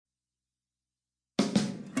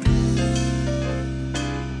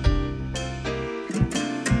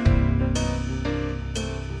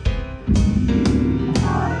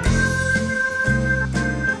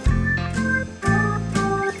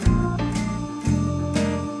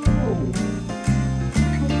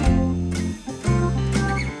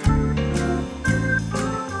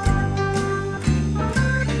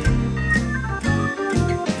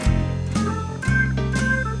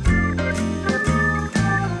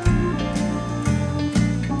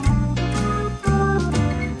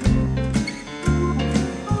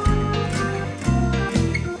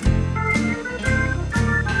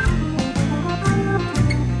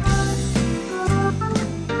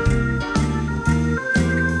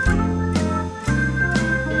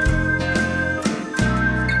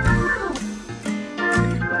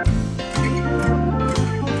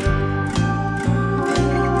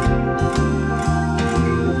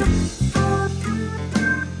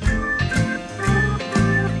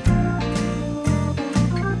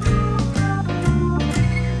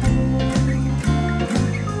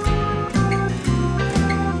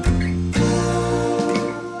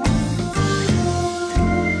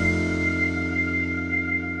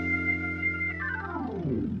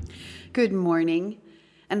Good morning,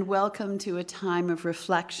 and welcome to a time of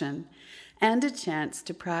reflection and a chance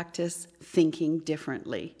to practice thinking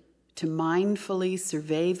differently, to mindfully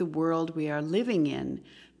survey the world we are living in,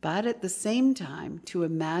 but at the same time to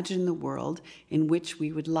imagine the world in which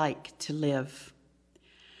we would like to live.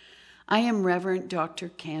 I am Reverend Dr.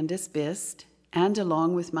 Candace Bist, and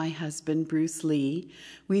along with my husband, Bruce Lee,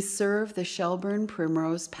 we serve the Shelburne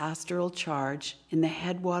Primrose Pastoral Charge in the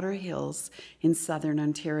Headwater Hills in southern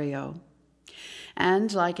Ontario.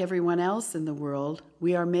 And like everyone else in the world,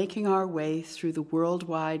 we are making our way through the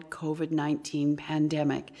worldwide COVID-19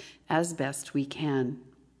 pandemic as best we can.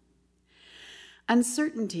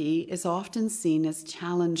 Uncertainty is often seen as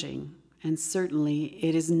challenging, and certainly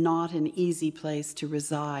it is not an easy place to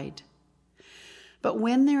reside. But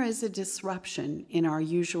when there is a disruption in our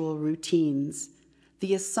usual routines,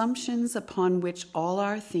 the assumptions upon which all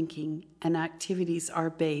our thinking and activities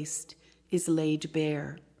are based is laid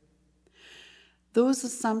bare. Those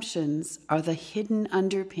assumptions are the hidden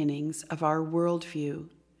underpinnings of our worldview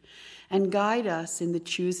and guide us in the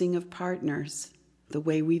choosing of partners, the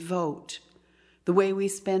way we vote, the way we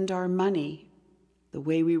spend our money, the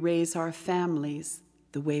way we raise our families,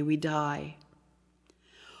 the way we die.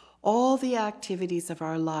 All the activities of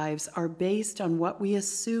our lives are based on what we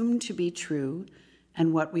assume to be true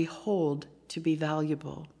and what we hold to be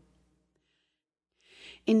valuable.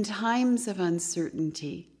 In times of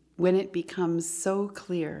uncertainty, when it becomes so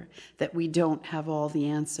clear that we don't have all the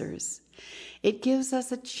answers, it gives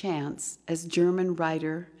us a chance, as German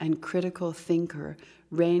writer and critical thinker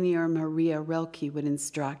Rainer Maria Rilke would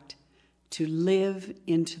instruct, to live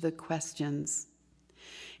into the questions.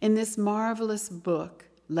 In this marvelous book,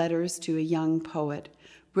 Letters to a Young Poet,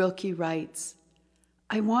 Rilke writes,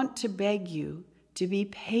 "I want to beg you to be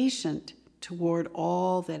patient toward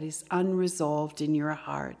all that is unresolved in your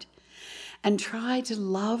heart, and try to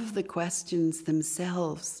love the questions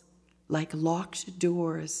themselves, like locked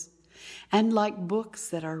doors, and like books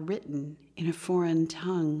that are written in a foreign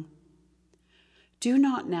tongue. Do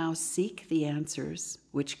not now seek the answers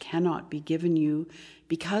which cannot be given you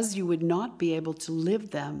because you would not be able to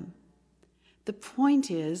live them. The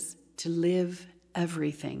point is to live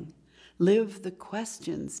everything, live the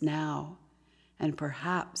questions now, and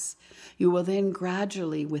perhaps you will then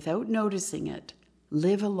gradually, without noticing it,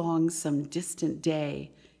 live along some distant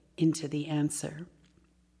day into the answer."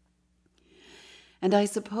 And I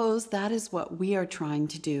suppose that is what we are trying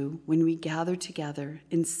to do when we gather together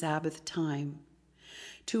in Sabbath time,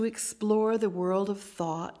 to explore the world of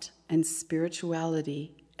thought and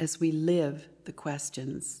spirituality as we live the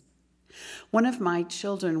questions. One of my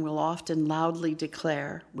children will often loudly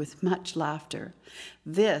declare, with much laughter,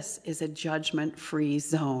 "This is a judgment-free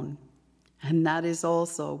zone." And that is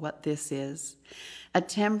also what this is, a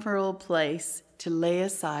temporal place to lay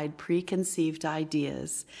aside preconceived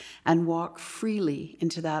ideas and walk freely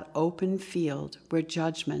into that open field where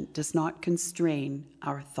judgment does not constrain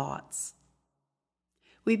our thoughts.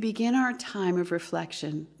 We begin our time of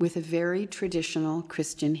reflection with a very traditional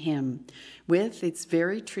Christian hymn, with its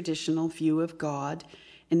very traditional view of God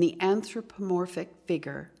in the anthropomorphic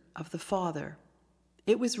figure of the Father.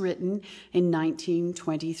 It was written in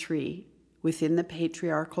 1923 within the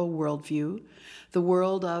patriarchal worldview, the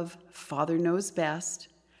world of Father knows best,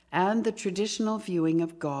 and the traditional viewing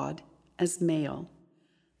of God as male.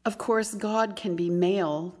 Of course, God can be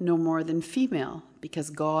male no more than female,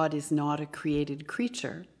 because God is not a created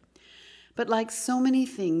creature. But like so many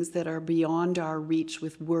things that are beyond our reach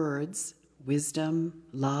with words, wisdom,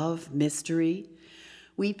 love, mystery,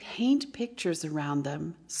 we paint pictures around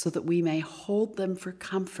them so that we may hold them for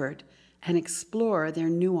comfort and explore their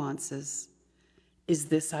nuances. Is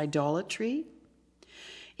this idolatry?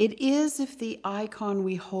 It is if the icon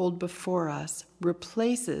we hold before us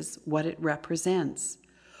replaces what it represents,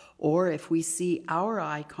 or if we see our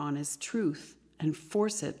icon as truth and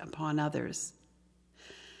force it upon others.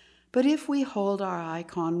 But if we hold our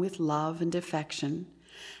icon with love and affection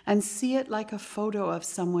and see it like a photo of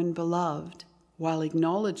someone beloved, while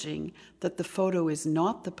acknowledging that the photo is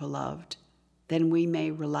not the beloved, then we may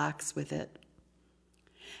relax with it.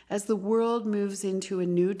 As the world moves into a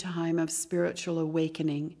new time of spiritual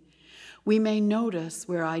awakening, we may notice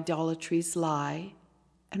where idolatries lie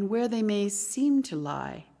and where they may seem to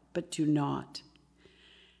lie, but do not.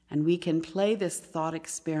 And we can play this thought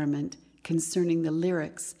experiment concerning the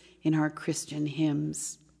lyrics in our Christian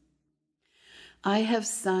hymns. I have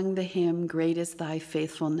sung the hymn, "Great is Thy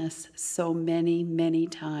Faithfulness," so many, many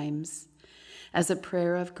times, as a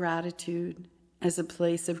prayer of gratitude, as a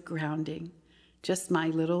place of grounding, just my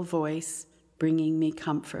little voice bringing me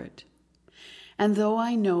comfort. And though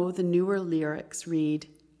I know the newer lyrics read,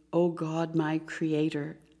 O God, my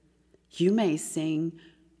Creator. You may sing,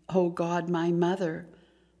 O God, my Mother,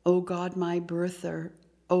 O God, my birther,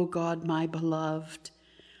 O God, my beloved.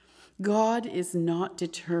 God is not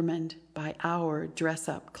determined by our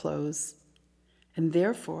dress-up clothes, and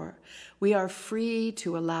therefore we are free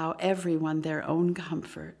to allow everyone their own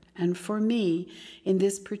comfort. And for me, in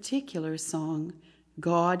this particular song,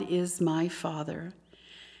 God is my Father.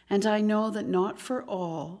 And I know that not for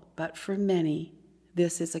all, but for many,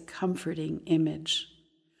 this is a comforting image.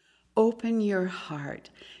 Open your heart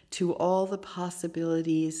to all the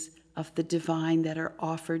possibilities of the divine that are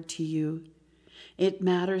offered to you. It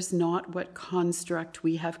matters not what construct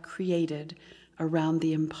we have created around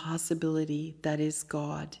the impossibility that is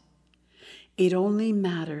God. It only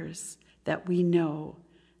matters that we know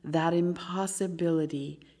that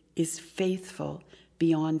impossibility is faithful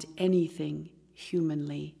beyond anything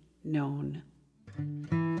humanly known.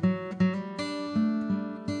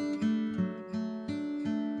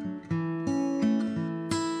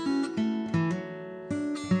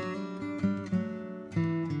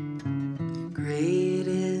 Great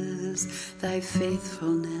is thy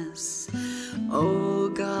faithfulness, O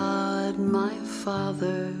God, my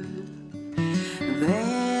Father.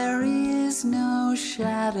 There is no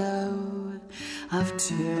shadow of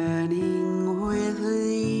turning with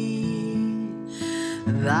thee.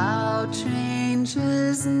 Thou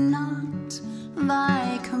changes not,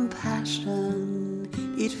 thy compassion,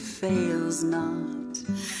 it fails not.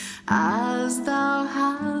 As thou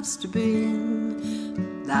hast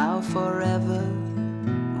been, thou forever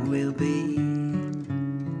will be.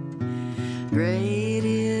 Great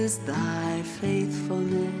is thy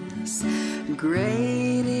faithfulness,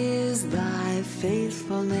 great is thy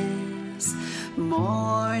faithfulness.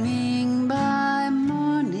 Morning by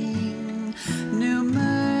morning, new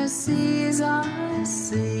mercies I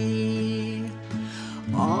see.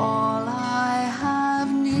 All I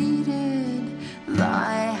have needed,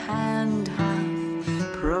 thy hand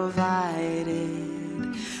hath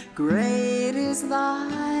provided. Great is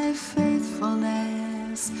thy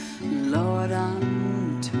faithfulness, Lord,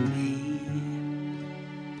 unto me.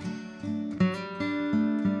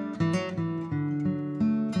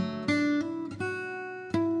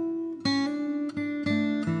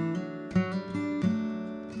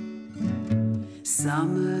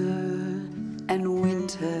 Summer and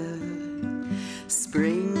winter,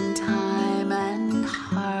 springtime and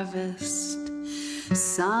harvest,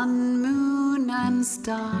 sun, moon, and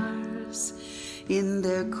stars in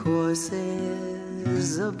their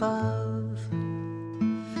courses above,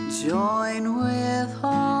 join with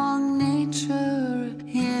all nature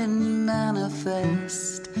in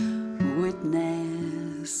manifest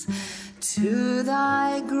witness to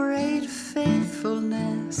thy great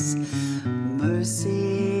faithfulness,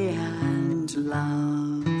 mercy and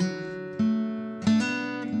love.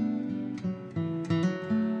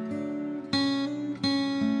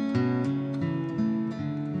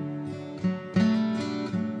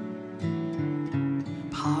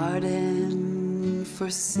 Pardon for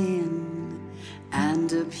sin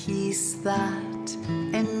and a peace that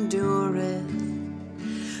endureth,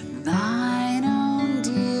 thine own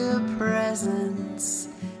dear presence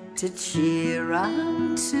to cheer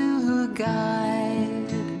and to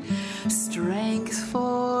guide, strength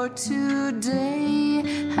for today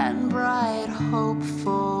and bright hope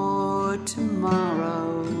for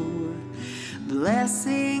tomorrow,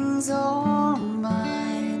 blessings all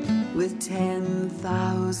mine with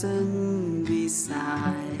 10,000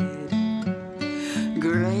 beside.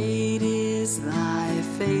 Great is thy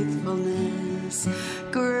faithfulness,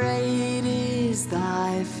 great is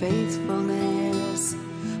thy faithfulness.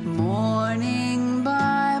 Morning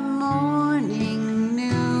by morning,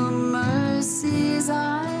 new mercies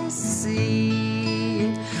I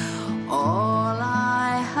see. All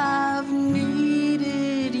I have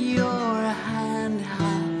needed, your hand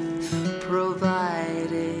hath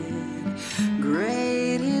provided.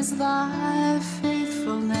 Great is thy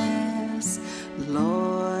faithfulness,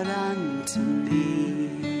 Lord, unto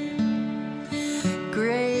me.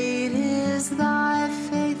 Great is thy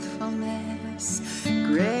faithfulness,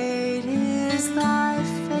 great is thy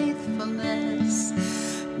faithfulness,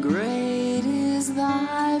 great is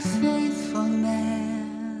thy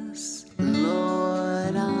faithfulness,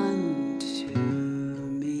 Lord, unto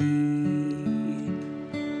me.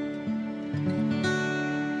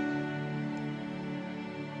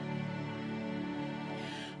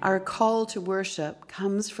 Our call to worship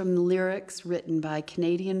comes from lyrics written by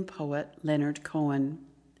Canadian poet Leonard Cohen.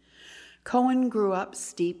 Cohen grew up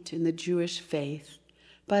steeped in the Jewish faith,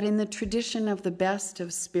 but in the tradition of the best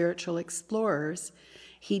of spiritual explorers,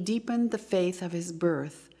 he deepened the faith of his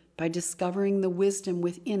birth by discovering the wisdom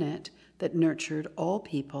within it that nurtured all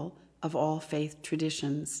people of all faith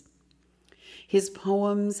traditions. His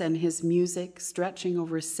poems and his music, stretching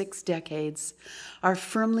over 6 decades, are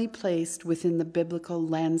firmly placed within the biblical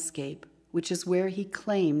landscape, which is where he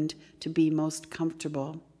claimed to be most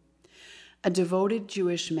comfortable. A devoted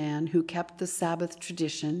Jewish man who kept the Sabbath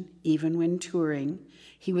tradition even when touring,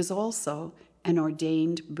 he was also an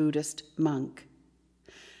ordained Buddhist monk.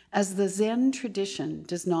 As the Zen tradition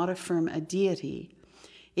does not affirm a deity,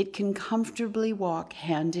 it can comfortably walk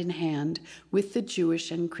hand in hand with the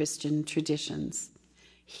Jewish and Christian traditions.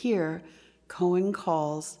 Here, Cohen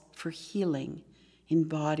calls for healing in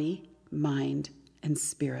body, mind, and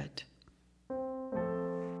spirit.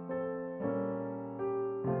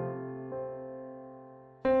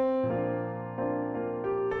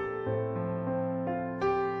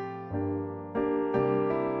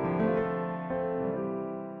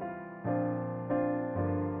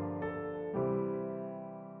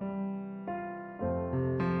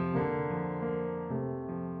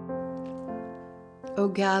 O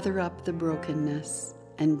gather up the brokenness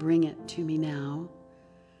and bring it to me now,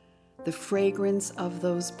 the fragrance of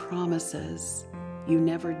those promises you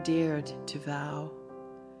never dared to vow,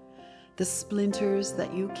 the splinters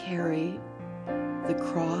that you carry, the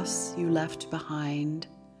cross you left behind.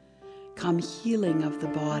 Come healing of the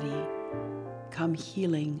body, come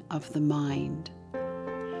healing of the mind.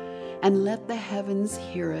 And let the heavens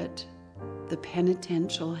hear it, the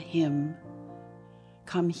penitential hymn.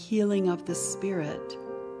 Come healing of the spirit,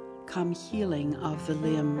 come healing of the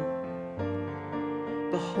limb.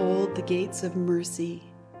 Behold the gates of mercy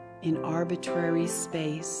in arbitrary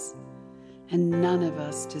space, and none of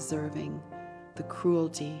us deserving the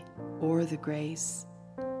cruelty or the grace.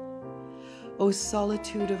 O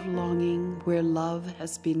solitude of longing where love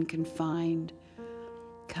has been confined,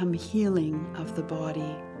 come healing of the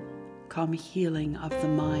body, come healing of the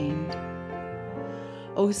mind.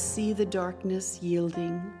 O see the darkness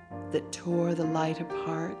yielding that tore the light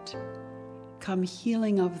apart, come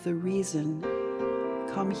healing of the reason,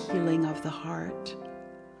 come healing of the heart.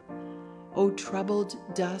 O troubled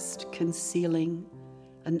dust concealing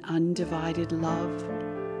an undivided love,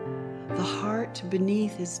 the heart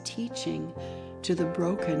beneath is teaching to the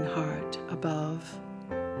broken heart above.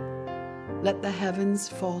 Let the heavens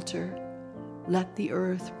falter, let the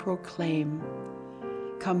earth proclaim,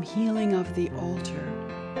 come healing of the altar,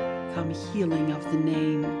 come healing of the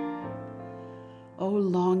name. O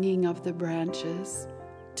longing of the branches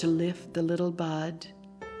to lift the little bud,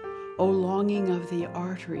 O longing of the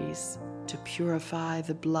arteries to purify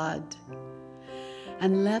the blood.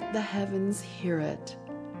 And let the heavens hear it,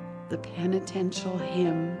 the penitential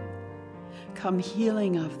hymn. Come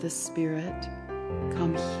healing of the spirit,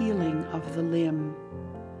 come healing of the limb.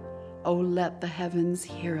 O let the heavens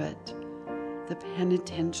hear it, the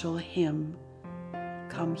penitential hymn.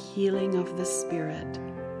 Come healing of the spirit,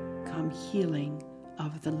 come healing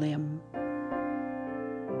of the limb.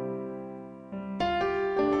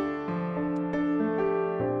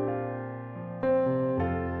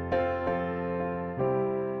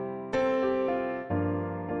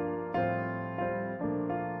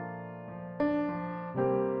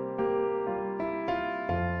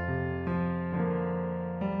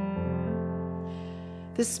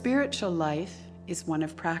 The spiritual life is one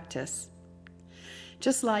of practice.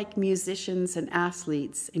 Just like musicians and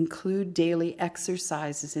athletes include daily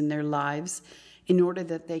exercises in their lives in order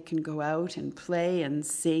that they can go out and play and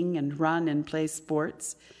sing and run and play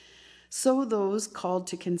sports, so those called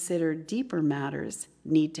to consider deeper matters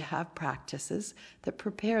need to have practices that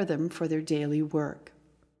prepare them for their daily work.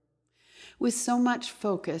 With so much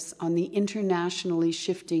focus on the internationally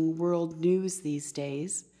shifting world news these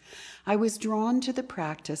days, I was drawn to the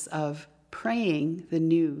practice of praying the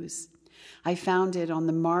news. I found it on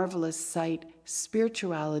the marvelous site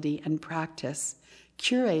Spirituality and Practice,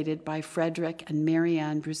 curated by Frederick and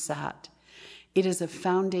Marianne Broussat. It is a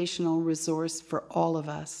foundational resource for all of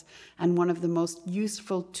us and one of the most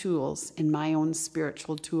useful tools in my own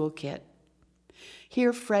spiritual toolkit.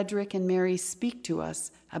 Here, Frederick and Mary speak to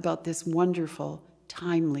us about this wonderful,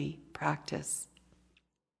 timely practice.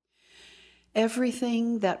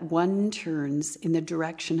 Everything that one turns in the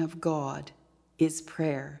direction of God is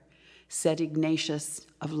prayer, said Ignatius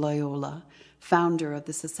of Loyola, founder of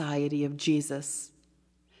the Society of Jesus.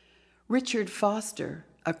 Richard Foster,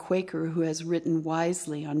 a Quaker who has written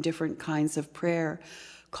wisely on different kinds of prayer,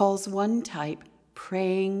 calls one type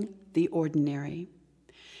praying the ordinary.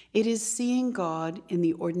 It is seeing God in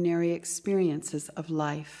the ordinary experiences of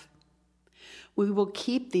life. We will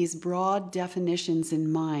keep these broad definitions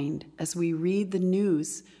in mind as we read the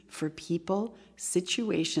news for people,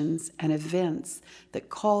 situations, and events that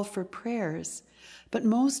call for prayers, but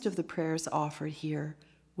most of the prayers offered here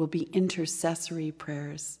will be intercessory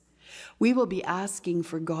prayers. We will be asking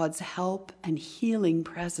for God's help and healing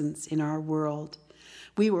presence in our world.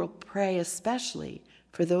 We will pray especially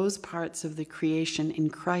for those parts of the creation in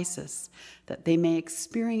crisis, that they may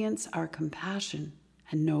experience our compassion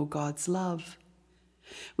and know God's love.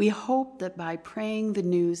 We hope that by praying the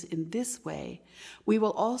news in this way, we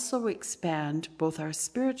will also expand both our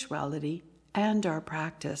spirituality and our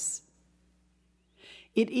practice.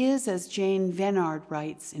 It is as Jane Venard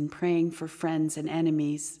writes in Praying for Friends and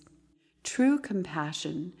Enemies, true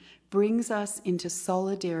compassion brings us into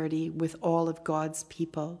solidarity with all of God's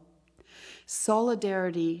people.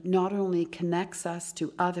 Solidarity not only connects us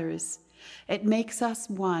to others, it makes us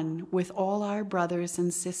one with all our brothers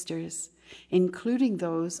and sisters, including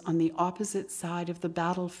those on the opposite side of the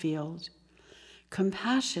battlefield.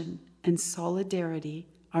 Compassion and solidarity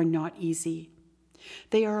are not easy.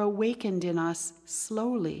 They are awakened in us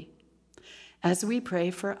slowly. As we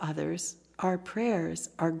pray for others, our prayers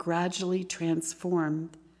are gradually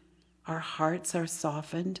transformed. Our hearts are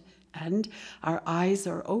softened and our eyes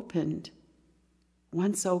are opened.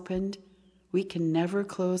 Once opened, we can never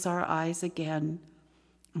close our eyes again,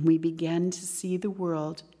 and we begin to see the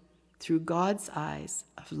world through God's eyes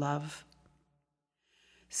of love.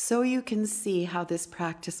 So you can see how this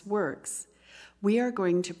practice works. We are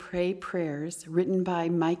going to pray prayers written by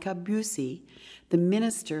Micah Busey, the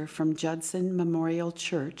minister from Judson Memorial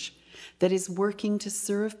Church that is working to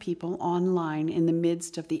serve people online in the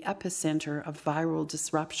midst of the epicenter of viral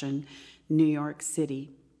disruption, New York City.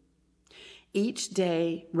 Each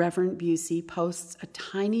day, Reverend Busey posts a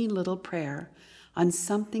tiny little prayer on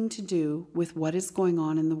something to do with what is going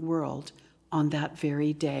on in the world on that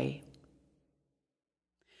very day.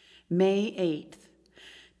 May 8th,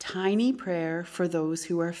 tiny prayer for those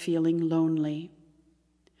who are feeling lonely.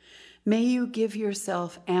 May you give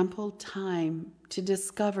yourself ample time to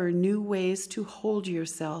discover new ways to hold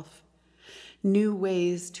yourself, new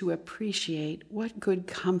ways to appreciate what good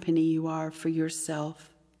company you are for yourself,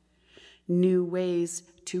 new ways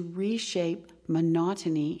to reshape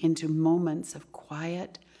monotony into moments of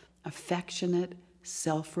quiet, affectionate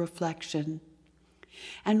self-reflection.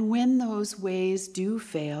 And when those ways do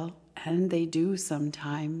fail, and they do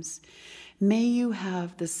sometimes, may you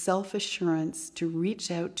have the self-assurance to reach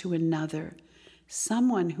out to another,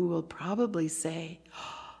 someone who will probably say,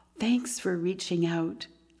 "Thanks for reaching out.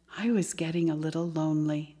 I was getting a little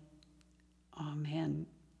lonely." Amen.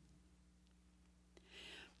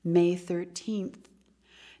 May 13th,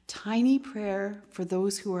 tiny prayer for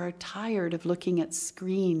those who are tired of looking at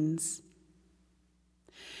screens.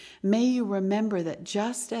 May you remember that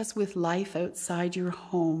just as with life outside your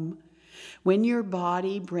home, when your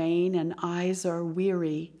body, brain, and eyes are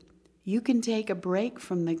weary, you can take a break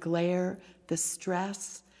from the glare, the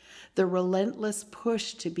stress, the relentless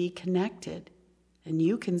push to be connected, and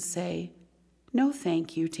you can say, no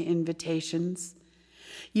thank you to invitations.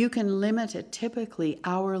 You can limit a typically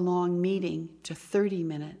hour-long meeting to 30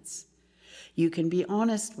 minutes. You can be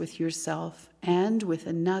honest with yourself and with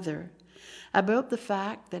another about the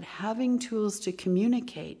fact that having tools to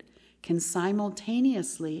communicate can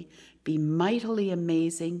simultaneously be mightily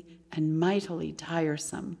amazing and mightily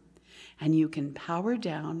tiresome, and you can power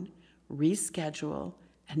down, reschedule,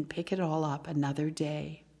 and pick it all up another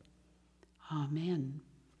day. Amen.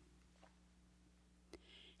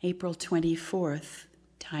 April 24th,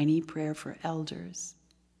 tiny prayer for elders.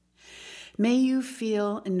 May you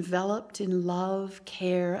feel enveloped in love,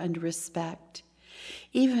 care, and respect,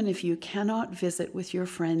 even if you cannot visit with your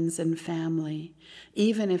friends and family,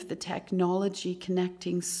 even if the technology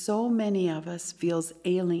connecting so many of us feels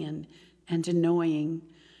alien and annoying,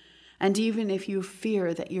 and even if you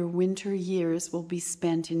fear that your winter years will be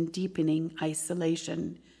spent in deepening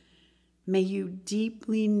isolation, may you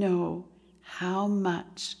deeply know how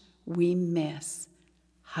much we miss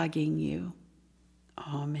hugging you.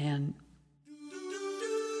 Amen.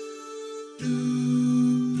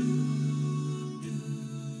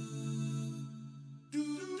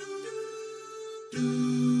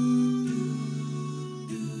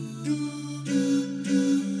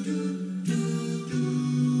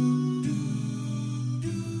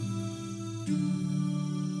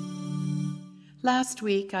 Last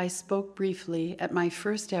week, I spoke briefly at my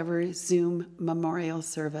first ever Zoom memorial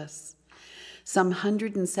service. Some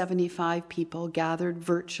 175 people gathered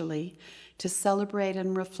virtually to celebrate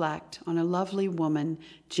and reflect on a lovely woman,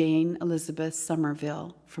 Jane Elizabeth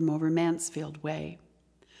Somerville, from over Mansfield Way.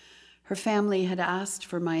 Her family had asked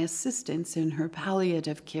for my assistance in her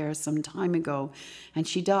palliative care some time ago, and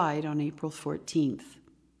she died on April 14th.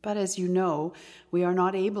 But as you know, we are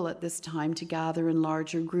not able at this time to gather in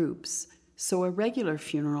larger groups, so a regular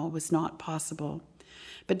funeral was not possible.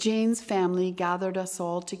 But Jane's family gathered us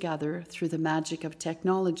all together through the magic of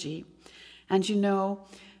technology. And you know,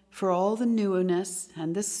 for all the newness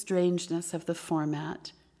and the strangeness of the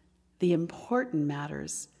format, the important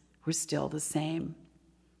matters were still the same.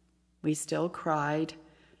 We still cried,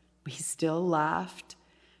 we still laughed,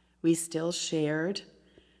 we still shared,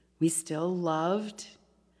 we still loved.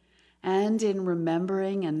 And in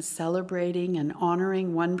remembering and celebrating and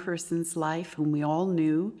honoring one person's life whom we all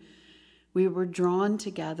knew, we were drawn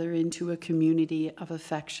together into a community of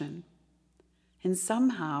affection. And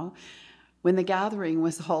somehow, when the gathering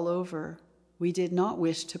was all over, we did not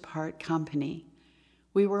wish to part company.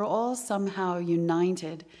 We were all somehow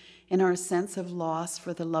united in our sense of loss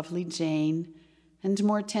for the lovely Jane and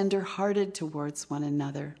more tender-hearted towards one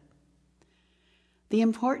another. The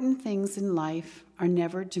important things in life are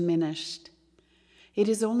never diminished. It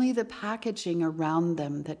is only the packaging around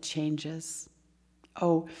them that changes.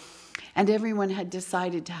 Oh, and everyone had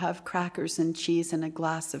decided to have crackers and cheese and a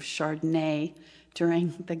glass of Chardonnay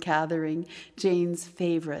during the gathering, Jane's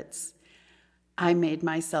favorites. I made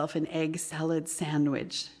myself an egg salad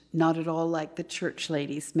sandwich, not at all like the church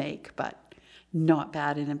ladies make, but not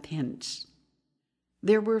bad in a pinch.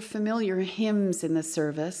 There were familiar hymns in the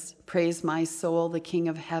service, Praise My Soul, the King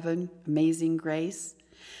of Heaven, Amazing Grace,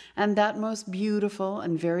 and that most beautiful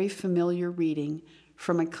and very familiar reading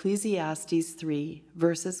from Ecclesiastes 3,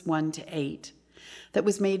 verses 1 to 8, that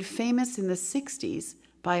was made famous in the 60s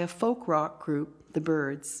by a folk rock group, the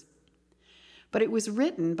Byrds. But it was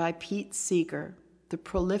written by Pete Seeger, the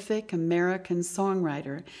prolific American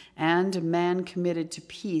songwriter and a man committed to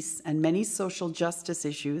peace and many social justice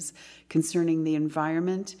issues concerning the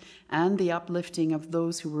environment and the uplifting of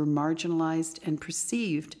those who were marginalized and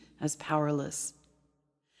perceived as powerless.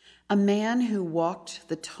 A man who walked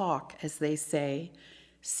the talk, as they say,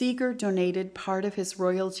 Seeger donated part of his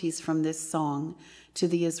royalties from this song to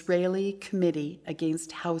the Israeli Committee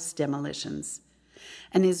Against House Demolitions,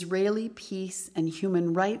 an Israeli peace and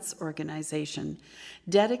human rights organization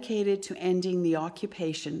dedicated to ending the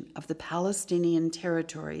occupation of the Palestinian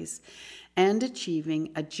territories and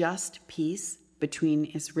achieving a just peace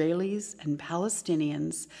between Israelis and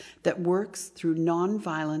Palestinians that works through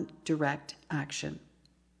nonviolent direct action.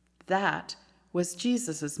 That was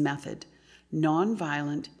Jesus' method,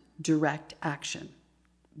 nonviolent direct action.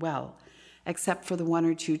 Well, except for the 1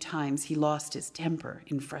 or 2 times he lost his temper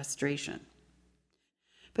in frustration.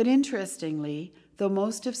 But interestingly, though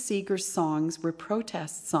most of Seeger's songs were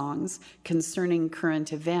protest songs concerning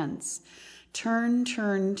current events, Turn,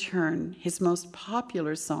 Turn, Turn, his most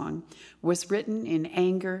popular song, was written in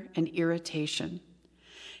anger and irritation.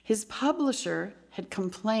 His publisher had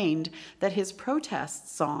complained that his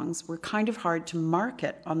protest songs were kind of hard to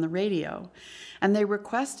market on the radio, and they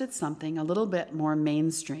requested something a little bit more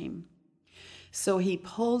mainstream. So he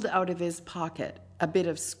pulled out of his pocket a bit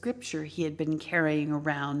of scripture he had been carrying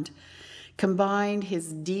around, combined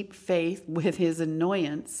his deep faith with his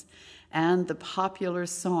annoyance, and the popular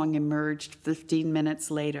song emerged 15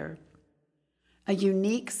 minutes later. A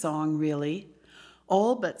unique song, really.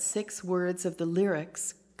 All but 6 words of the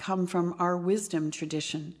lyrics come from our wisdom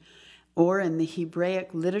tradition, or in the Hebraic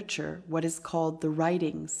literature, what is called the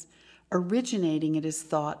writings, originating, it is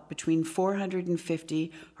thought, between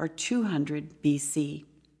 450 or 200 BC.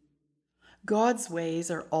 God's ways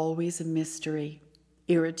are always a mystery.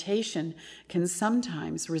 Irritation can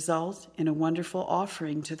sometimes result in a wonderful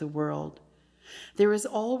offering to the world. There is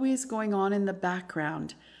always going on in the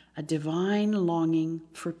background a divine longing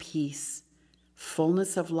for peace,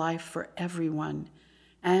 fullness of life for everyone,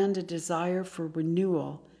 and a desire for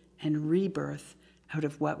renewal and rebirth out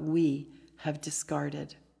of what we have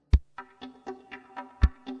discarded.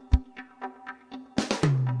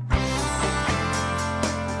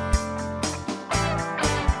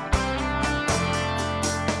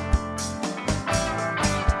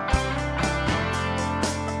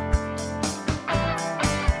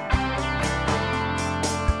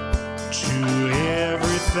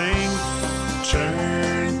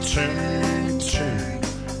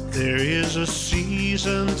 There is a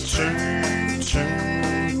season, turn,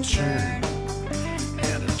 turn, turn,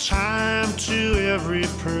 and a time to every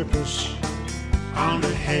purpose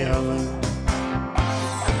under heaven.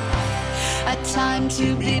 A time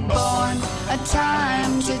to be born, a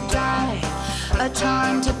time to die, a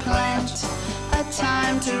time to plant, a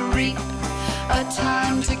time to reap, a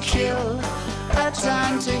time to kill, a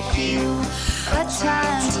time to heal, a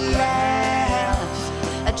time to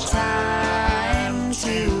laugh, a time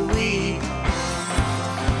to weep.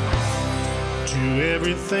 To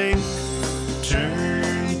everything,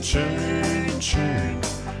 turn, turn, turn.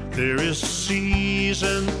 There is a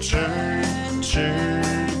season, turn,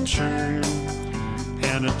 turn, turn.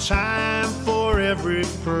 And a time for every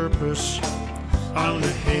purpose under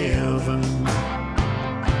heaven.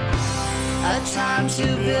 A time to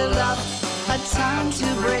build up, a time to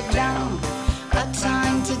break down, a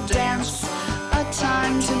time to dance, a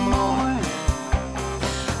time to mourn,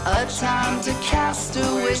 a time to cast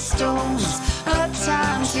away stones, a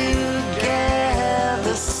time to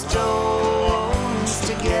gather stones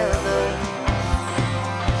together.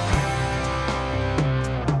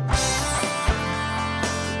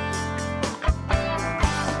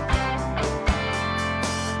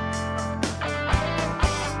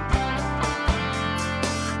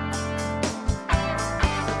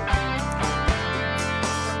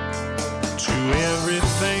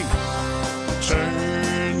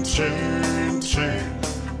 Turn, turn.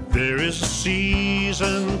 There is a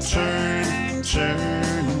season, turn,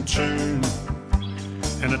 turn, turn.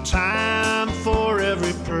 And a time for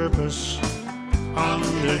every purpose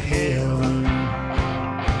under heaven. A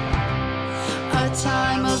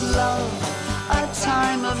time of love, a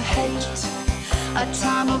time of hate, a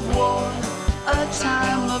time of war, a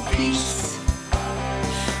time of peace,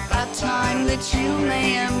 a time that you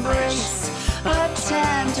may embrace, a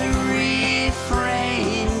time to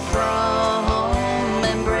refrain from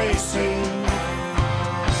embracing.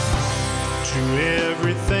 To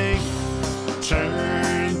everything,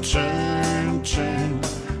 turn, turn, turn.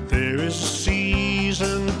 There is a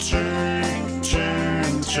season, turn,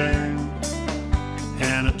 turn, turn.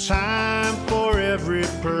 And a time for every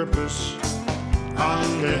purpose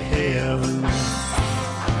under heaven.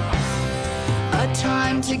 A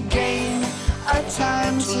time to gain, a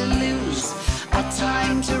time to lose, a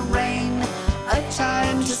time to reign, a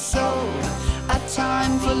time to sow, a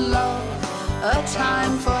time for love, a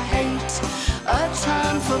time for hate, a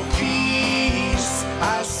time for peace.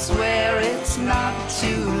 I swear it's not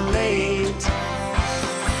too late.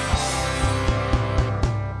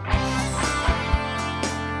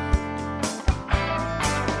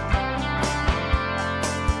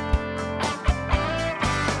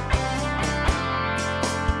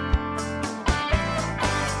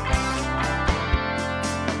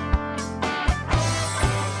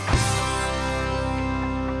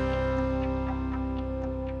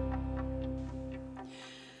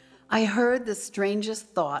 I heard the strangest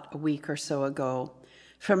thought a week or so ago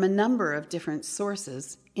from a number of different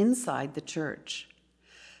sources inside the church.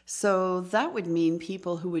 So that would mean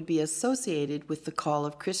people who would be associated with the call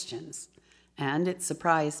of Christians, and it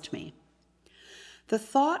surprised me. The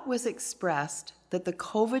thought was expressed that the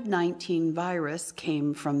COVID-19 virus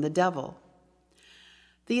came from the devil.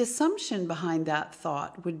 The assumption behind that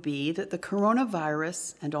thought would be that the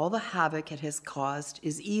coronavirus and all the havoc it has caused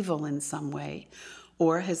is evil in some way,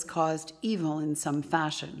 or has caused evil in some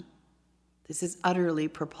fashion. This is utterly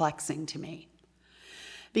perplexing to me,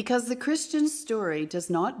 because the Christian story does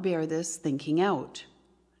not bear this thinking out,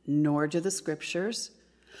 nor do the scriptures,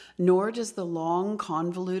 nor does the long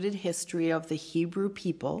convoluted history of the Hebrew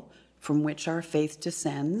people from which our faith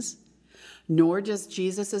descends, nor does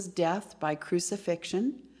Jesus' death by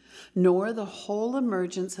crucifixion, nor the whole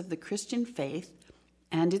emergence of the Christian faith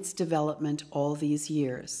and its development all these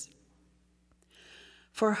years.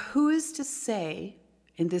 For who is to say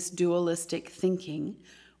in this dualistic thinking,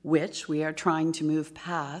 which we are trying to move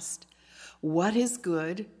past, what is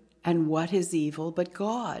good and what is evil but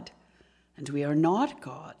God? And we are not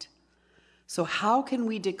God. So how can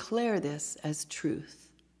we declare this as truth?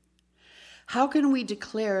 How can we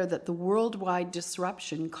declare that the worldwide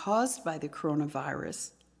disruption caused by the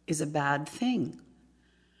coronavirus is a bad thing?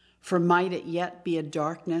 For might it yet be a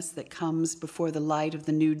darkness that comes before the light of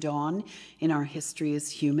the new dawn in our history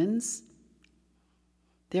as humans?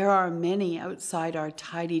 There are many outside our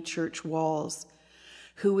tidy church walls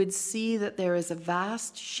who would see that there is a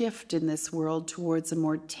vast shift in this world towards a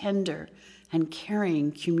more tender and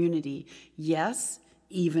caring community, yes,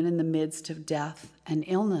 even in the midst of death and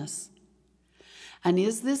illness. And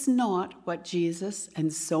is this not what Jesus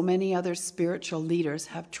and so many other spiritual leaders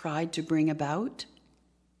have tried to bring about?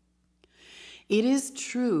 It is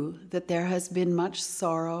true that there has been much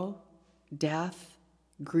sorrow, death,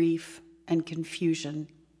 grief, and confusion.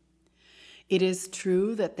 It is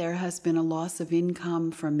true that there has been a loss of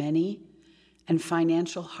income for many and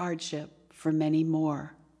financial hardship for many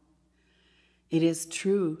more. It is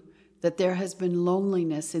true that there has been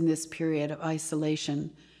loneliness in this period of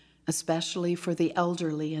isolation especially for the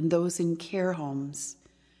elderly and those in care homes.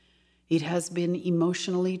 It has been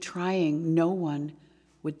emotionally trying, no one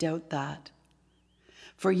would doubt that.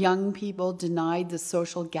 For young people denied the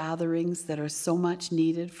social gatherings that are so much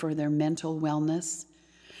needed for their mental wellness,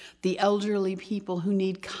 the elderly people who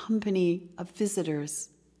need company of visitors,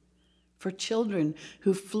 for children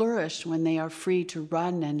who flourish when they are free to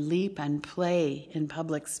run and leap and play in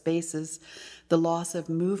public spaces, the loss of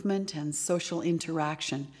movement and social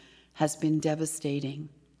interaction has been devastating.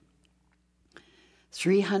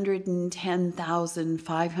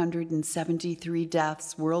 310,573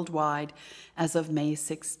 deaths worldwide as of May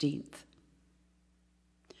 16th.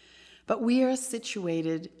 But we are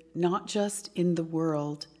situated not just in the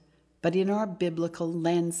world, but in our biblical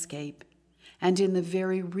landscape, and in the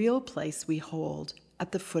very real place we hold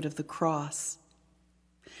at the foot of the cross.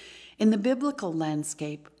 In the biblical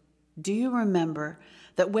landscape, do you remember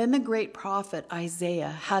that when the great prophet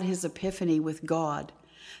Isaiah had his epiphany with God,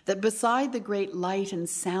 that beside the great light and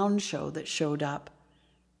sound show that showed up,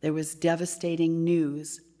 there was devastating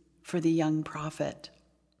news for the young prophet?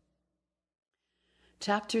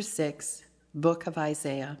 Chapter 6, Book of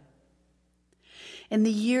Isaiah. In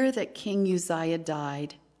the year that King Uzziah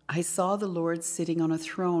died, I saw the Lord sitting on a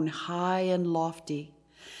throne high and lofty,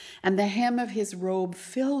 and the hem of his robe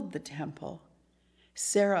filled the temple.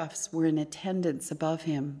 Seraphs were in attendance above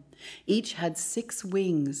him. Each had 6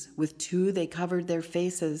 wings. With 2 they covered their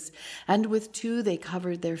faces, and with 2 they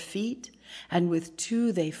covered their feet, and with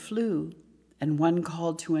 2 they flew. And one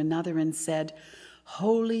called to another and said,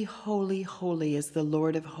 "Holy, holy, holy is the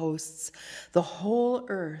Lord of hosts. The whole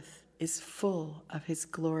earth is full of his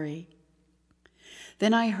glory."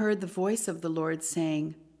 Then I heard the voice of the Lord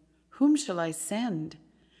saying, "Whom shall I send?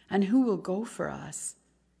 And who will go for us?"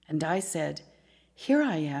 And I said, "Here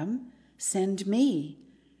I am, send me."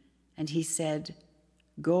 And he said,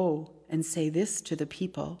 "Go and say this to the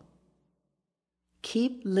people.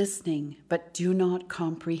 Keep listening, but do not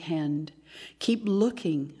comprehend. Keep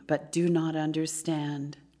looking, but do not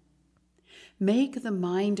understand. Make the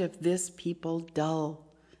mind of this people dull.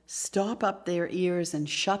 Stop up their ears and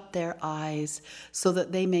shut their eyes, so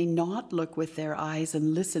that they may not look with their eyes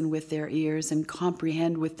and listen with their ears and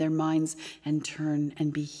comprehend with their minds and turn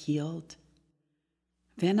and be healed."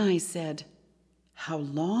 Then I said, "How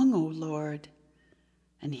long, O Lord?"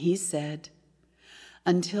 And he said,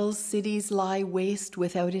 "Until cities lie waste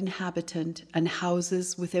without inhabitant, and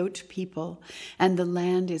houses without people, and the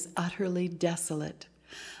land is utterly desolate,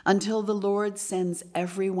 until the Lord sends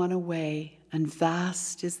everyone away, and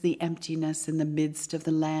vast is the emptiness in the midst of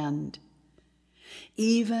the land.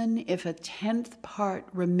 Even if 1/10 part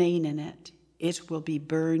remain in it, it will be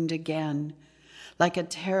burned again, like a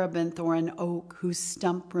terebinth or an oak whose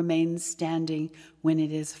stump remains standing when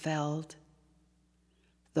it is felled.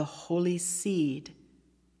 The holy seed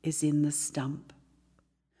is in the stump."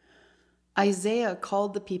 Isaiah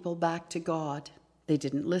called the people back to God. They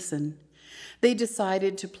didn't listen. They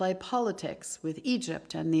decided to play politics with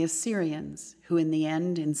Egypt and the Assyrians, who in the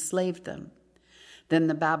end enslaved them. Then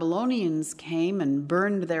the Babylonians came and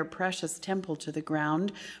burned their precious temple to the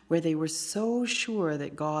ground, where they were so sure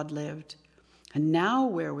that God lived. And now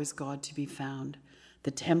where was God to be found?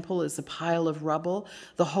 The temple is a pile of rubble.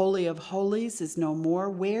 The Holy of Holies is no more.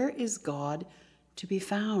 Where is God to be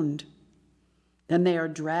found? Then they are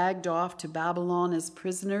dragged off to Babylon as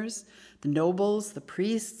prisoners, the nobles, the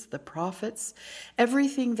priests, the prophets,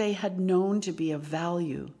 everything they had known to be of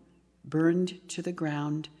value, burned to the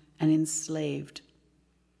ground and enslaved.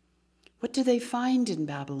 What do they find in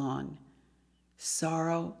Babylon?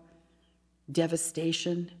 Sorrow,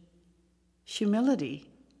 devastation, humility,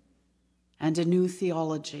 and a new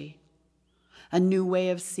theology, a new way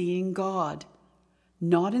of seeing God,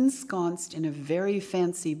 not ensconced in a very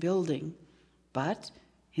fancy building, but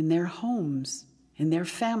in their homes, in their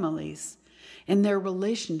families, in their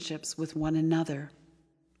relationships with one another.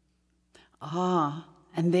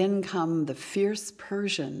 And then come the fierce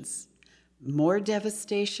Persians. More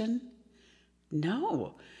devastation?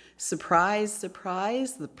 No. Surprise,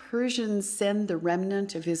 surprise, the Persians send the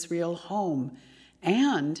remnant of Israel home,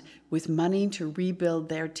 and with money to rebuild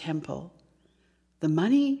their temple. The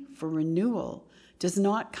money for renewal does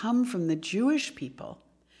not come from the Jewish people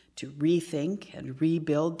to rethink and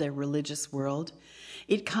rebuild their religious world.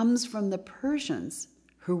 It comes from the Persians,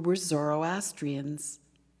 who were Zoroastrians.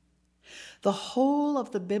 The whole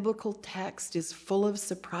of the biblical text is full of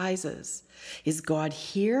surprises. Is God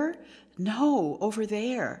here? No, over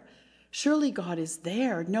there. Surely God is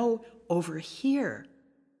there. No, over here.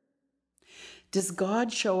 Does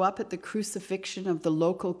God show up at the crucifixion of the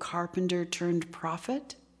local carpenter turned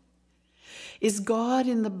prophet? Is God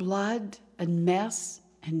in the blood and mess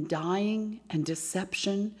and dying and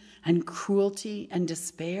deception and cruelty and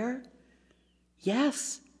despair?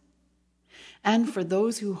 Yes. And for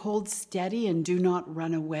those who hold steady and do not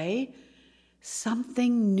run away,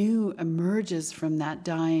 something new emerges from that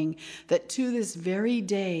dying that to this very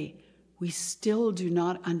day we still do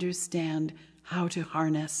not understand how to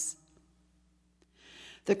harness.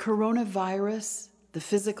 The coronavirus, the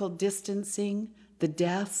physical distancing, the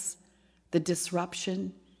deaths, the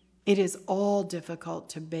disruption, it is all difficult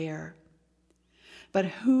to bear. But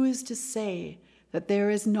who is to say that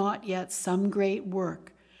there is not yet some great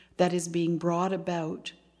work that is being brought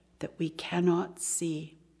about that we cannot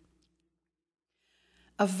see?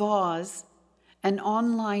 Avaaz, an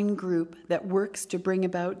online group that works to bring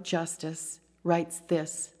about justice, writes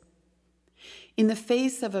this: in the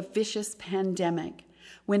face of a vicious pandemic,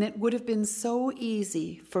 when it would have been so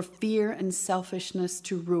easy for fear and selfishness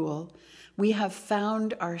to rule, we have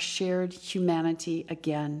found our shared humanity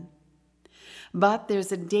again. But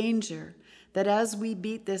there's a danger that as we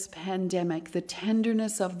beat this pandemic, the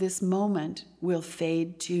tenderness of this moment will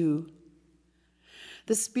fade too.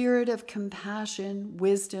 The spirit of compassion,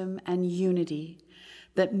 wisdom, and unity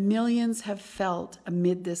that millions have felt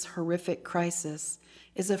amid this horrific crisis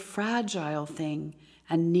is a fragile thing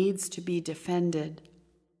and needs to be defended.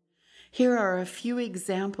 Here are a few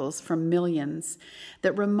examples from millions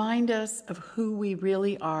that remind us of who we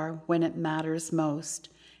really are when it matters most,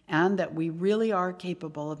 and that we really are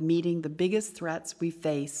capable of meeting the biggest threats we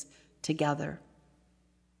face together.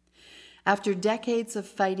 After decades of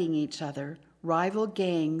fighting each other, rival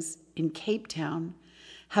gangs in Cape Town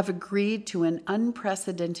have agreed to an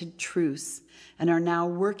unprecedented truce and are now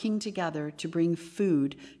working together to bring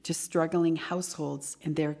food to struggling households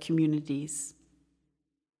in their communities.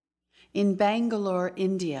 In Bangalore,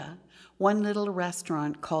 India, one little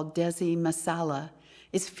restaurant called Desi Masala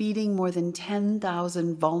is feeding more than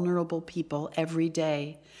 10,000 vulnerable people every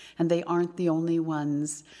day, and they aren't the only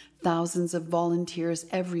ones. Thousands of volunteers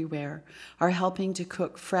everywhere are helping to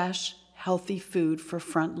cook fresh, healthy food for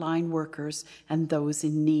frontline workers and those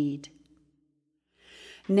in need.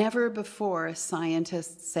 Never before,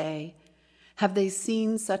 scientists say, have they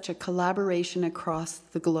seen such a collaboration across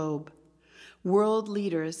the globe. World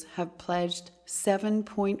leaders have pledged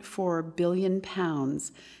 £7.4 billion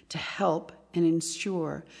to help and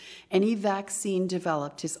ensure any vaccine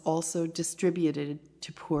developed is also distributed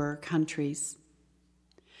to poorer countries.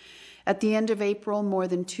 At the end of April, more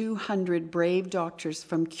than 200 brave doctors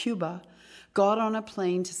from Cuba got on a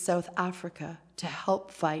plane to South Africa to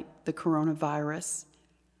help fight the coronavirus.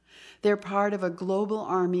 They're part of a global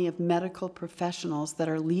army of medical professionals that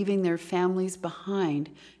are leaving their families behind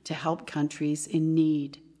to help countries in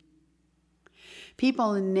need.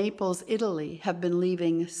 People in Naples, Italy, have been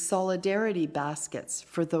leaving solidarity baskets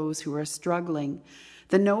for those who are struggling.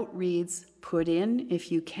 The note reads, "Put in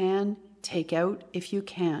if you can, take out if you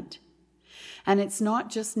can't." And it's not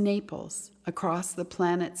just Naples. Across the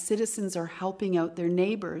planet, citizens are helping out their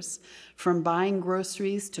neighbors, from buying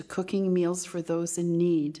groceries to cooking meals for those in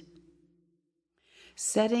need.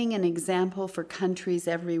 Setting an example for countries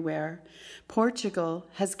everywhere, Portugal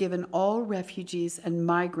has given all refugees and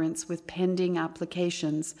migrants with pending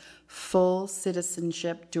applications full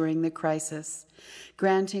citizenship during the crisis,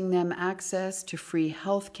 granting them access to free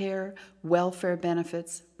health care, welfare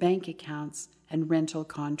benefits, bank accounts, and rental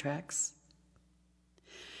contracts.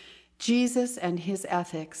 Jesus and his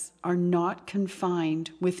ethics are not confined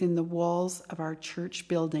within the walls of our church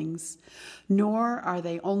buildings, nor are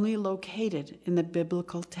they only located in the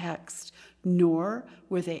biblical text, nor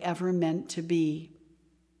were they ever meant to be.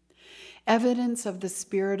 Evidence of the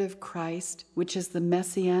Spirit of Christ, which is the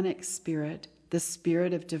Messianic Spirit, the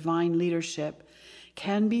Spirit of divine leadership,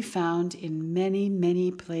 can be found in many, many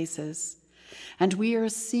places, and we are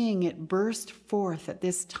seeing it burst forth at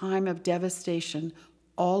this time of devastation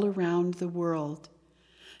all around the world,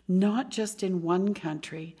 not just in one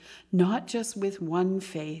country, not just with one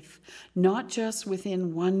faith, not just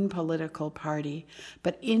within one political party,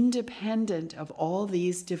 but independent of all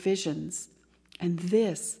these divisions. And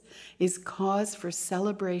this is cause for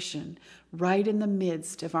celebration right in the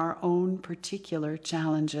midst of our own particular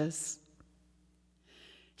challenges.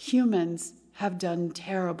 Humans have done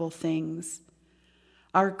terrible things.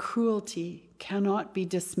 Our cruelty cannot be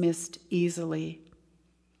dismissed easily.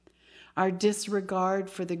 Our disregard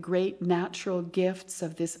for the great natural gifts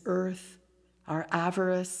of this earth, our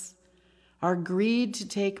avarice, our greed to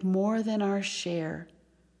take more than our share.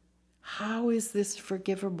 How is this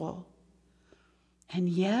forgivable? And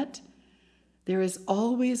yet, there is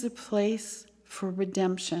always a place for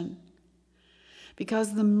redemption,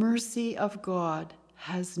 because the mercy of God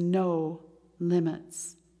has no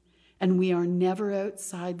limits, and we are never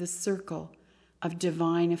outside the circle of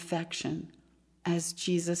divine affection, as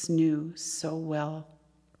Jesus knew so well.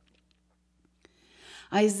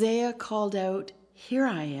 Isaiah called out, "Here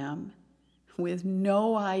I am," with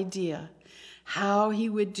no idea how he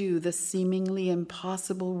would do the seemingly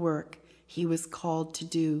impossible work he was called to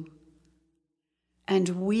do. And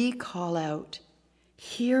we call out,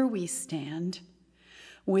 "Here we stand,"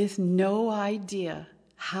 with no idea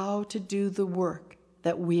how to do the work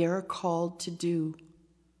that we are called to do,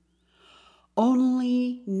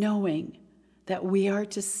 only knowing that we are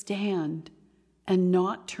to stand and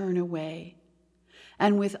not turn away,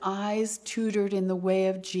 and with eyes tutored in the way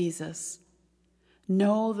of Jesus,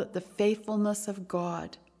 know that the faithfulness of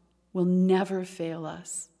God will never fail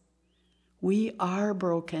us. We are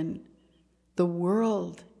broken. The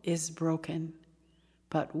world is broken,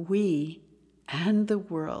 but we and the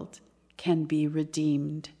world can be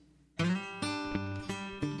redeemed.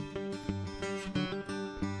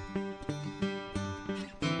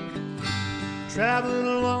 Traveling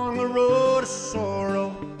along the road of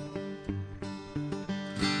sorrow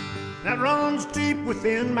that runs deep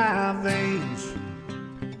within my veins.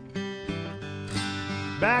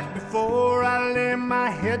 Back before I lay my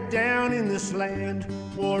head down in this land,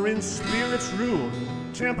 war in spirits ruled,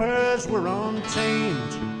 tempers were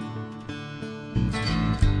untamed.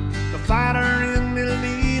 The fighter in me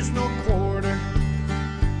leaves no quarter,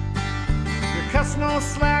 it cuts no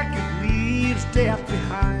slack, it leaves death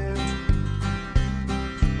behind.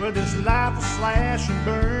 But this life of slash and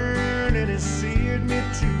burn, it has seared me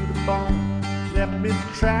to the bone, left me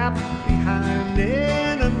trapped behind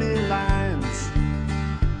enemy lines.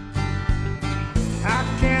 How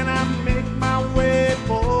can I make my way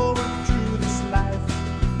forward through this life?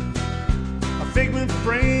 A figment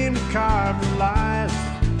framed and carved in lies,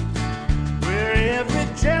 where every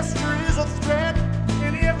gesture is a threat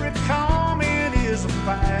and every comment is a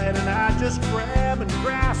fight, and I just grab and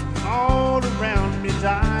grasp and all around me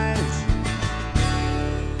dies.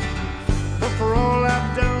 But for all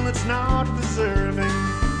I've done that's not deserving,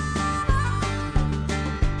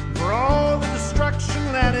 for all the destruction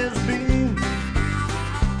that has been,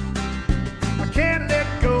 I can't let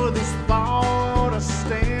go of this thought. I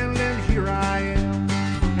stand and here I am,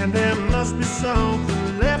 and there must be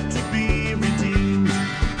something left to be redeemed.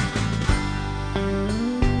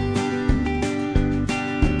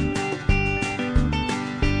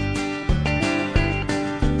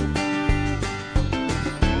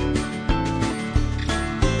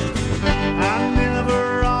 I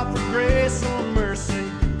never offer grace or mercy.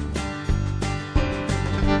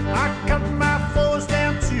 I cut my foes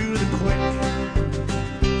down to the quick.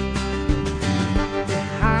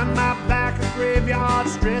 Behind my back a graveyard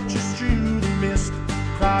stretches through the mist.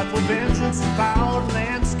 Cry for vengeance, foul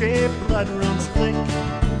landscape, blood runs thick.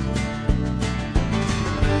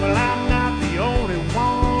 Well, I'm not the only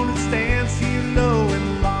one who stands here low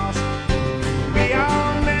and lost. We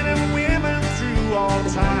are men and women through all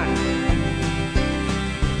time.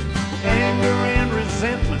 Anger and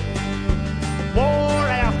resentment, war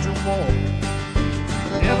after war,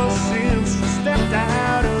 ever since we stepped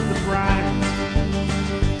out of the brine.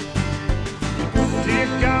 Dear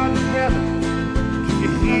God in heaven, can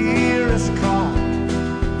you hear us call?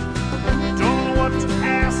 Don't know what to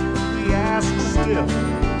ask, but we ask still.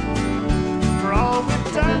 For all we've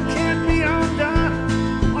done can't be undone,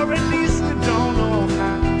 or at least we don't know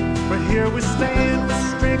how. But here we stand with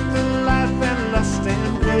strength and life and lust and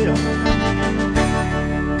will.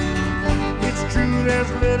 It's true,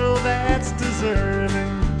 there's little that's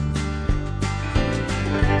deserving.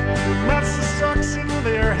 Much destruction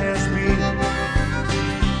there has been,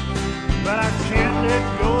 but I can't let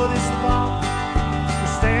go of this thought.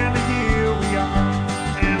 We're standing here, we are,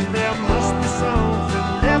 and there must be something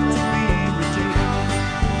left to be redeemed.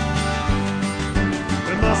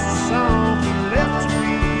 There must be something left to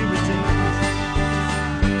be redeemed.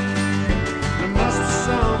 There must be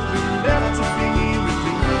something left to be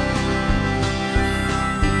redeemed.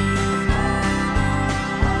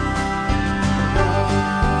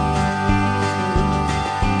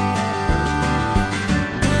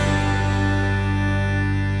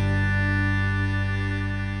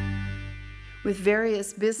 With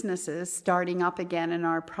various businesses starting up again in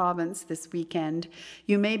our province this weekend,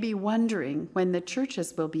 you may be wondering when the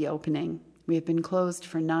churches will be opening. We have been closed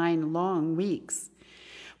for 9 long weeks.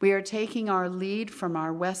 We are taking our lead from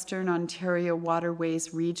our Western Ontario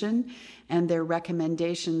Waterways region, and their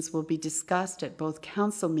recommendations will be discussed at both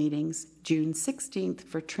council meetings, June 16th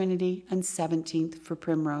for Trinity and 17th for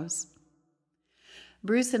Primrose.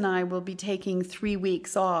 Bruce and I will be taking 3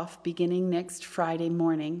 weeks off beginning next Friday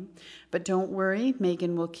morning. But don't worry,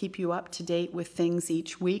 Megan will keep you up to date with things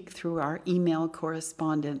each week through our email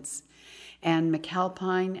correspondence. Anne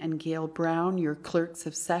McAlpine and Gail Brown, your clerks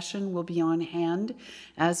of session, will be on hand,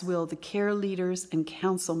 as will the care leaders and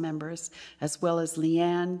council members, as well as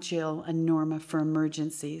Leanne, Jill, and Norma for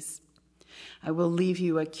emergencies. I will leave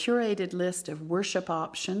you a curated list of worship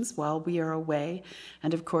options while we are away,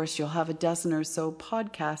 and of course you'll have a dozen or so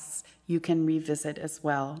podcasts you can revisit as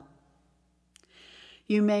well.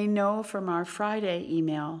 You may know from our Friday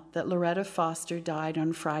email that Loretta Foster died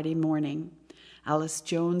on Friday morning. Alice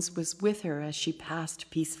Jones was with her as she passed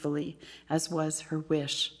peacefully, as was her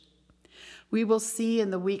wish. We will see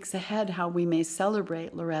in the weeks ahead how we may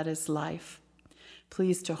celebrate Loretta's life.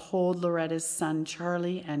 Please to hold Loretta's son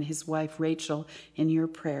Charlie and his wife Rachel in your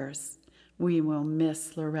prayers. We will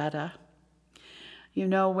miss Loretta. You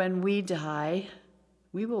know, when we die,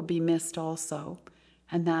 we will be missed also,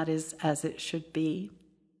 and that is as it should be.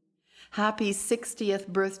 Happy 60th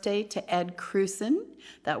birthday to Ed Cruson.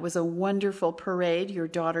 That was a wonderful parade your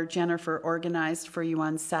daughter Jennifer organized for you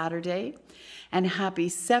on Saturday. And happy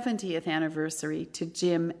 70th anniversary to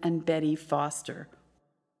Jim and Betty Foster.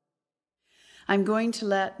 I'm going to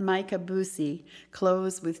let Micah Boosie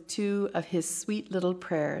close with 2 of his sweet little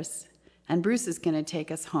prayers. And Bruce is going to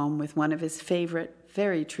take us home with one of his favorite,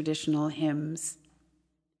 very traditional hymns.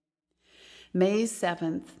 May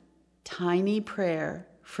 7th, Tiny Prayer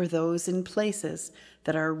for those in places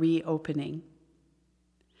that are reopening.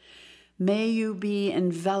 May you be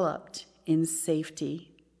enveloped in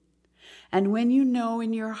safety. And when you know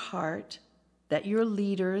in your heart that your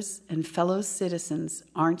leaders and fellow citizens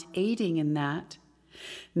aren't aiding in that,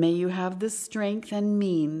 may you have the strength and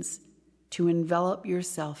means to envelop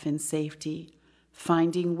yourself in safety,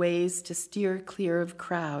 finding ways to steer clear of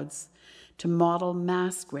crowds, to model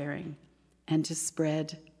mask wearing, and to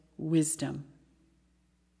spread wisdom.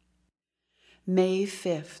 May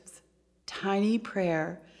 5th, tiny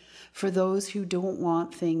prayer for those who don't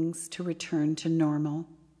want things to return to normal.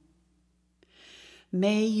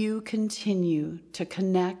 May you continue to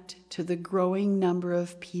connect to the growing number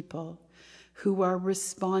of people who are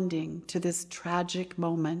responding to this tragic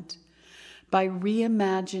moment by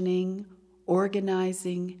reimagining,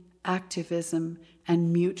 organizing, activism,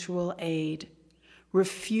 and mutual aid,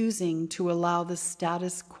 refusing to allow the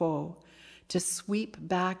status quo to sweep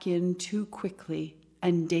back in too quickly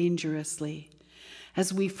and dangerously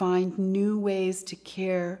as we find new ways to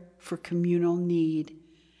care for communal need,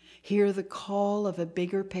 hear the call of a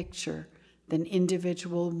bigger picture than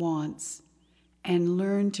individual wants, and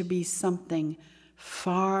learn to be something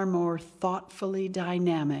far more thoughtfully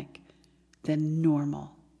dynamic than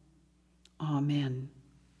normal. Amen.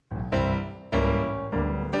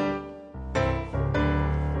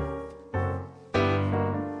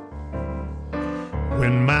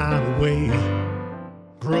 When my way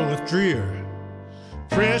groweth drear,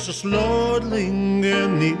 precious Lord, linger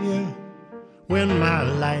near. When my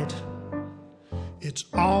light, it's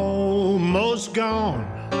almost gone,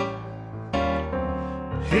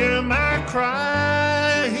 hear my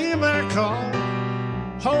cry, hear my call,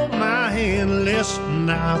 hold my hand lest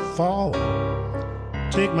I fall.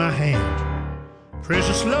 Take my hand,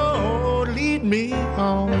 precious Lord, lead me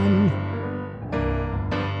on.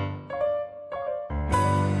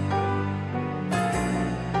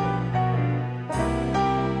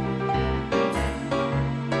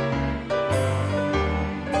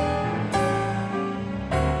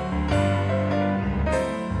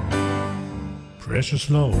 Precious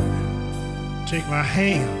Lord, take my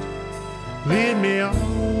hand, lead me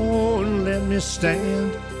on, let me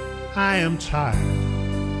stand. I am tired,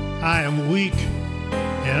 I am weak,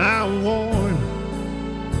 and I'm worn.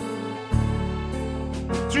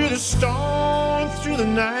 Through the storm, through the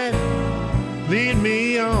night, lead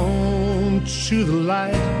me on to the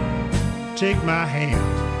light. Take my hand,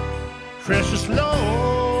 precious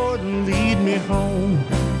Lord, lead me home.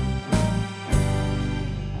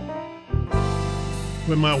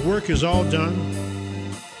 When my work is all done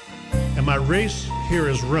and my race here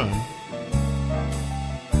is run,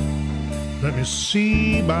 let me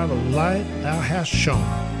see by the light thou hast shone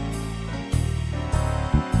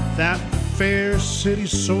that fair city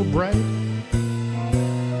so bright,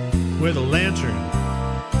 where the lantern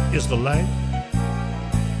is the light.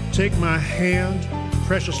 Take my hand,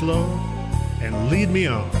 precious Lord, and lead me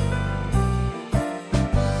on.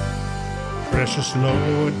 Precious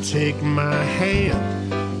Lord, take my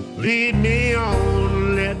hand, lead me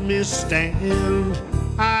on, let me stand.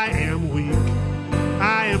 I am weak,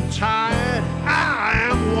 I am tired, I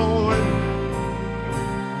am worn.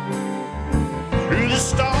 Through the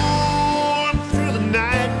storm, through the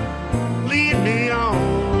night, lead me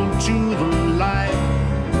on to the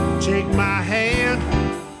light. Take my hand,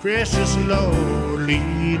 precious Lord,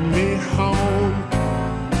 lead me home.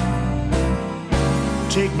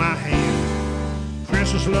 Take my hand,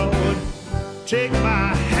 precious Lord, take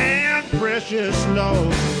my hand, precious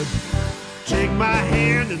Lord, take my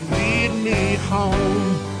hand and lead me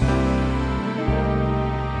home.